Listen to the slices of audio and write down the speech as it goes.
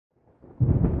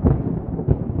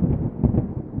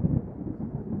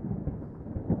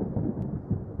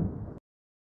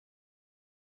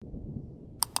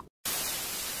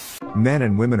Men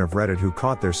and women of Reddit who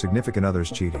caught their significant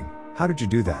others cheating. How did you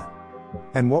do that?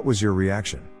 And what was your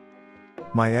reaction?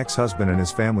 My ex-husband and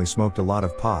his family smoked a lot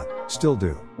of pot, still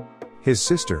do. His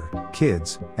sister,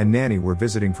 kids, and nanny were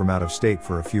visiting from out of state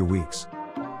for a few weeks.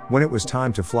 When it was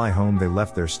time to fly home, they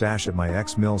left their stash at my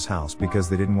ex-Mill's house because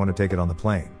they didn't want to take it on the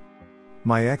plane.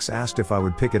 My ex asked if I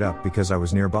would pick it up because I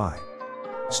was nearby.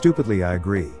 Stupidly, I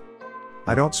agree.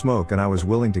 I don't smoke and I was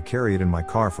willing to carry it in my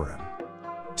car for him.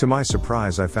 To my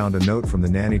surprise, I found a note from the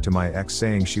nanny to my ex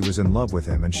saying she was in love with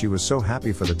him and she was so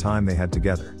happy for the time they had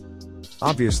together.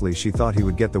 Obviously, she thought he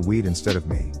would get the weed instead of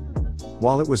me.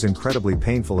 While it was incredibly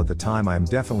painful at the time, I am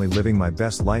definitely living my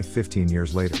best life 15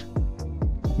 years later.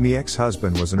 My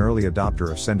ex-husband was an early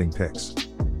adopter of sending pics.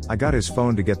 I got his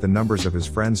phone to get the numbers of his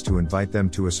friends to invite them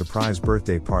to a surprise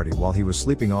birthday party while he was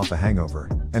sleeping off a hangover,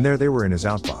 and there they were in his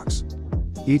outbox.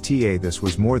 ETA, this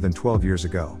was more than 12 years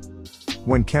ago.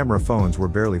 When camera phones were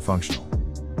barely functional.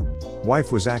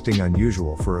 Wife was acting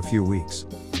unusual for a few weeks.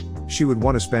 She would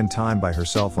want to spend time by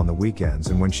herself on the weekends,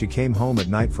 and when she came home at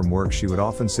night from work she would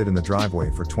often sit in the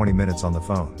driveway for 20 minutes on the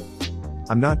phone.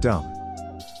 I'm not dumb.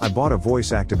 I bought a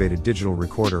voice-activated digital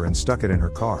recorder and stuck it in her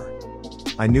car.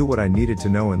 I knew what I needed to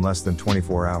know in less than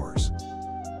 24 hours.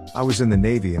 I was in the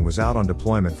Navy and was out on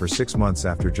deployment for 6 months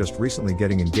after just recently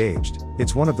getting engaged.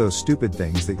 It's one of those stupid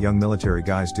things that young military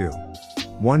guys do.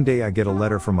 One day I get a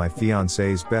letter from my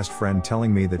fiance's best friend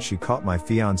telling me that she caught my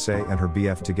fiance and her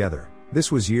BF together.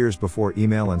 This was years before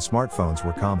email and smartphones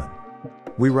were common.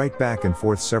 We write back and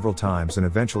forth several times and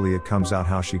eventually it comes out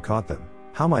how she caught them,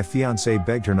 how my fiance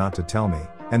begged her not to tell me,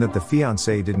 and that the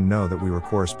fiance didn't know that we were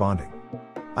corresponding.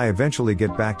 I eventually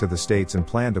get back to the States and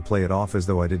plan to play it off as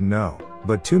though I didn't know,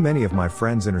 but too many of my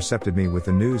friends intercepted me with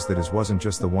the news that it wasn't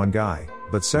just the one guy,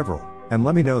 but several, and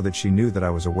let me know that she knew that I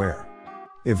was aware.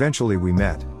 Eventually we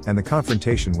met, and the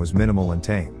confrontation was minimal and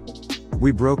tame.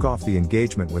 We broke off the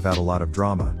engagement without a lot of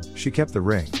drama. She kept the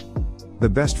ring. The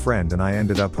best friend and I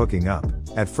ended up hooking up,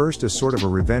 at first as sort of a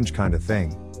revenge kind of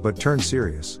thing, but turned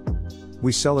serious.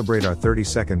 We celebrate our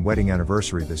 32nd wedding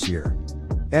anniversary this year.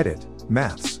 Edit,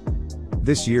 maths.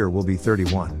 This year will be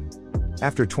 31.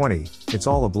 After 20, it's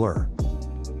all a blur.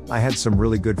 I had some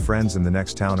really good friends in the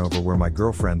next town over where my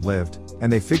girlfriend lived,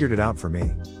 and they figured it out for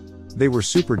me. They were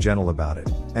super gentle about it,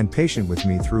 and patient with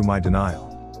me through my denial.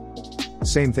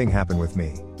 Same thing happened with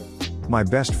me. My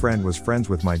best friend was friends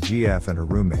with my GF and her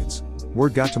roommates.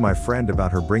 Word got to my friend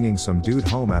about her bringing some dude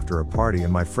home after a party,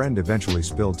 and my friend eventually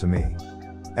spilled to me.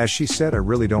 As she said, I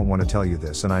really don't want to tell you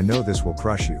this and I know this will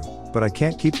crush you, but I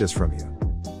can't keep this from you.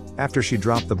 After she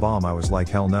dropped the bomb I was like,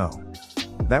 hell no.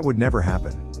 That would never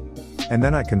happen. And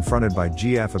then I confronted my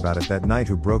GF about it that night,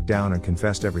 who broke down and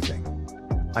confessed everything.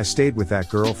 I stayed with that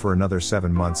girl for another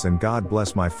 7 months, and God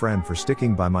bless my friend for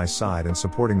sticking by my side and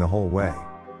supporting the whole way.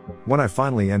 When I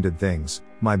finally ended things,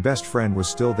 my best friend was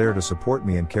still there to support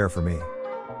me and care for me.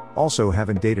 Also,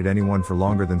 haven't dated anyone for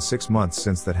longer than 6 months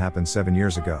since that happened 7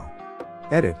 years ago.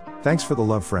 Edit, thanks for the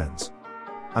love, friends.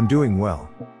 I'm doing well.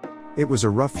 It was a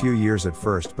rough few years at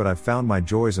first, but I've found my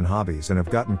joys and hobbies and have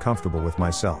gotten comfortable with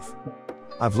myself.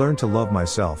 I've learned to love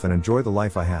myself and enjoy the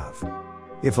life I have.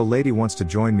 If a lady wants to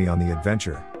join me on the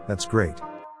adventure, that's great.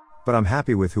 But I'm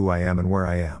happy with who I am and where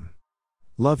I am.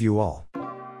 Love you all.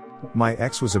 My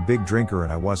ex was a big drinker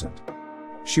and I wasn't.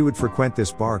 She would frequent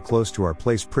this bar close to our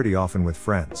place pretty often with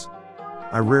friends.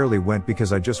 I rarely went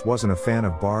because I just wasn't a fan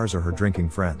of bars or her drinking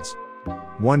friends.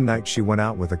 One night she went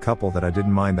out with a couple that I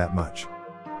didn't mind that much.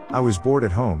 I was bored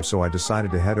at home, so I decided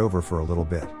to head over for a little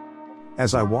bit.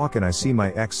 As I walk in, I see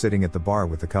my ex sitting at the bar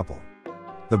with the couple.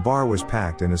 The bar was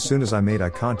packed, and as soon as I made eye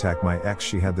contact my ex,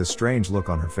 she had this strange look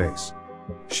on her face.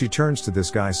 She turns to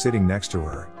this guy sitting next to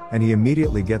her, and he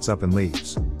immediately gets up and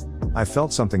leaves. I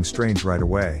felt something strange right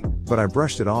away, but I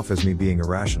brushed it off as me being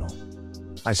irrational.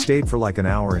 I stayed for like an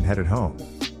hour and headed home.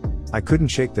 I couldn't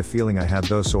shake the feeling I had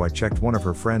though, so I checked one of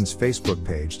her friends' Facebook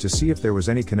page to see if there was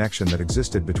any connection that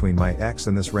existed between my ex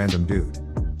and this random dude.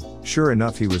 Sure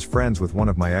enough, he was friends with one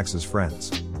of my ex's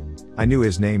friends. I knew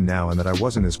his name now and that I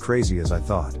wasn't as crazy as I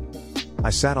thought. I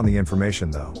sat on the information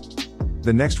though.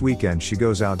 The next weekend she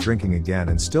goes out drinking again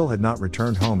and still had not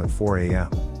returned home at 4 a.m.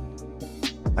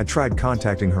 I tried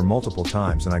contacting her multiple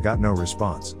times and I got no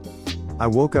response. I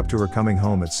woke up to her coming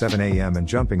home at 7 a.m. and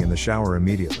jumping in the shower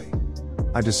immediately.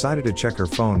 I decided to check her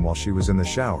phone while she was in the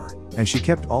shower, and she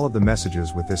kept all of the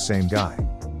messages with this same guy.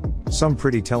 Some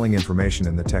pretty telling information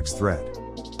in the text thread.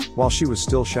 While she was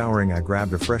still showering, I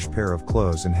grabbed a fresh pair of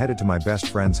clothes and headed to my best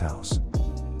friend's house.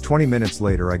 20 minutes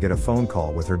later I get a phone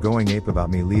call with her going ape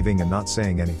about me leaving and not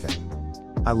saying anything.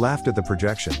 I laughed at the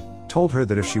projection, told her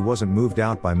that if she wasn't moved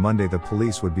out by Monday the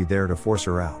police would be there to force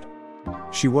her out.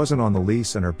 She wasn't on the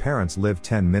lease and her parents lived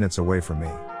 10 minutes away from me.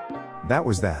 That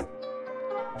was that.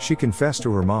 She confessed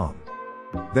to her mom.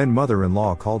 Then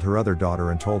mother-in-law called her other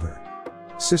daughter and told her.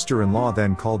 Sister-in-law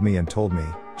then called me and told me.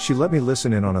 She let me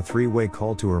listen in on a three-way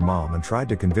call to her mom and tried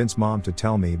to convince mom to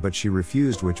tell me, but she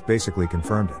refused, which basically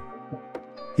confirmed it.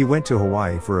 He went to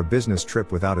Hawaii for a business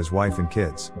trip without his wife and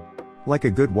kids. Like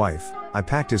a good wife, I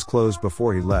packed his clothes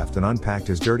before he left and unpacked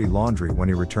his dirty laundry when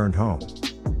he returned home.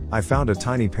 I found a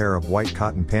tiny pair of white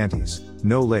cotton panties,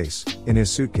 no lace, in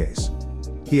his suitcase.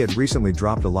 He had recently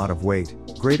dropped a lot of weight,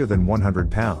 greater than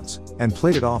 100 pounds, and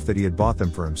played it off that he had bought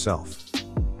them for himself.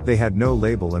 They had no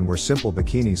label and were simple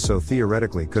bikinis, so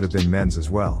theoretically could have been men's as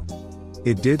well.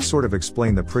 It did sort of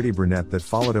explain the pretty brunette that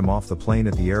followed him off the plane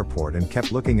at the airport and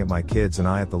kept looking at my kids and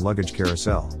I at the luggage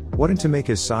carousel, wanting to make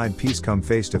his side piece come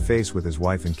face to face with his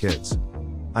wife and kids.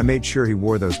 I made sure he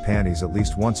wore those panties at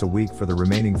least once a week for the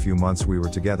remaining few months we were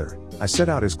together. I set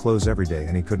out his clothes every day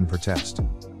and he couldn't protest.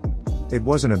 It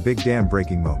wasn't a big damn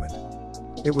breaking moment.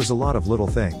 It was a lot of little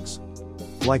things.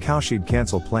 Like how she'd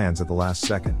cancel plans at the last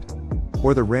second.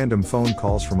 Or the random phone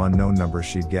calls from unknown numbers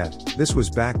she'd get. This was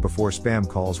back before spam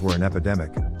calls were an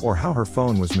epidemic. Or how her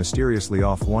phone was mysteriously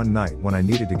off one night when I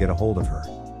needed to get a hold of her.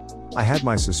 I had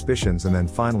my suspicions and then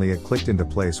finally it clicked into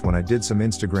place when I did some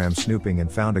Instagram snooping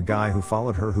and found a guy who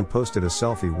followed her who posted a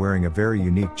selfie wearing a very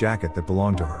unique jacket that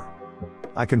belonged to her.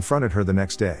 I confronted her the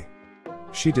next day.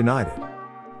 She denied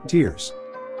it. Tears.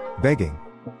 Begging.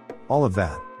 All of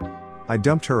that. I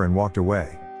dumped her and walked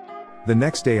away. The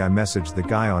next day I messaged the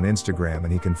guy on Instagram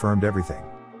and he confirmed everything.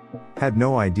 Had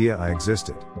no idea I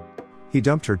existed. He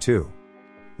dumped her too.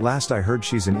 Last I heard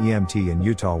she's an EMT in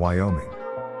Utah, Wyoming.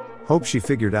 Hope she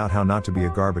figured out how not to be a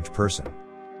garbage person.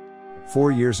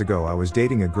 4 years ago I was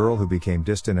dating a girl who became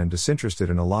distant and disinterested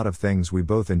in a lot of things we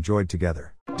both enjoyed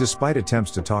together. Despite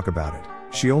attempts to talk about it,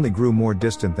 she only grew more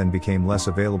distant, then became less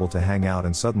available to hang out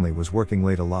and suddenly was working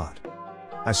late a lot.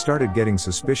 I started getting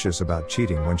suspicious about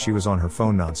cheating when she was on her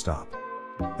phone nonstop.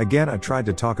 Again, I tried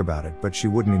to talk about it, but she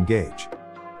wouldn't engage.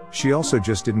 She also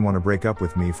just didn't want to break up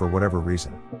with me for whatever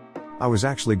reason. I was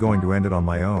actually going to end it on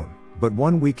my own, but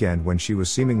one weekend when she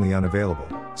was seemingly unavailable,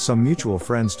 some mutual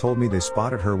friends told me they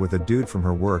spotted her with a dude from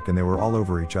her work and they were all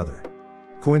over each other.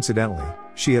 Coincidentally,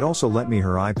 she had also lent me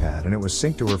her iPad and it was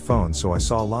synced to her phone, so I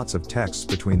saw lots of texts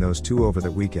between those two over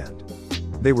that weekend.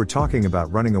 They were talking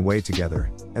about running away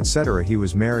together, etc. He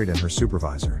was married and her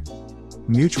supervisor.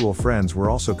 Mutual friends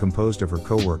were also composed of her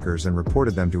coworkers and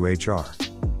reported them to HR.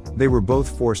 They were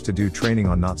both forced to do training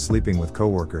on not sleeping with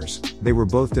coworkers. They were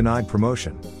both denied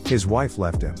promotion. His wife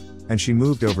left him, and she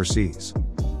moved overseas.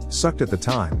 Sucked at the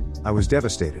time, I was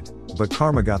devastated, but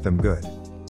karma got them good.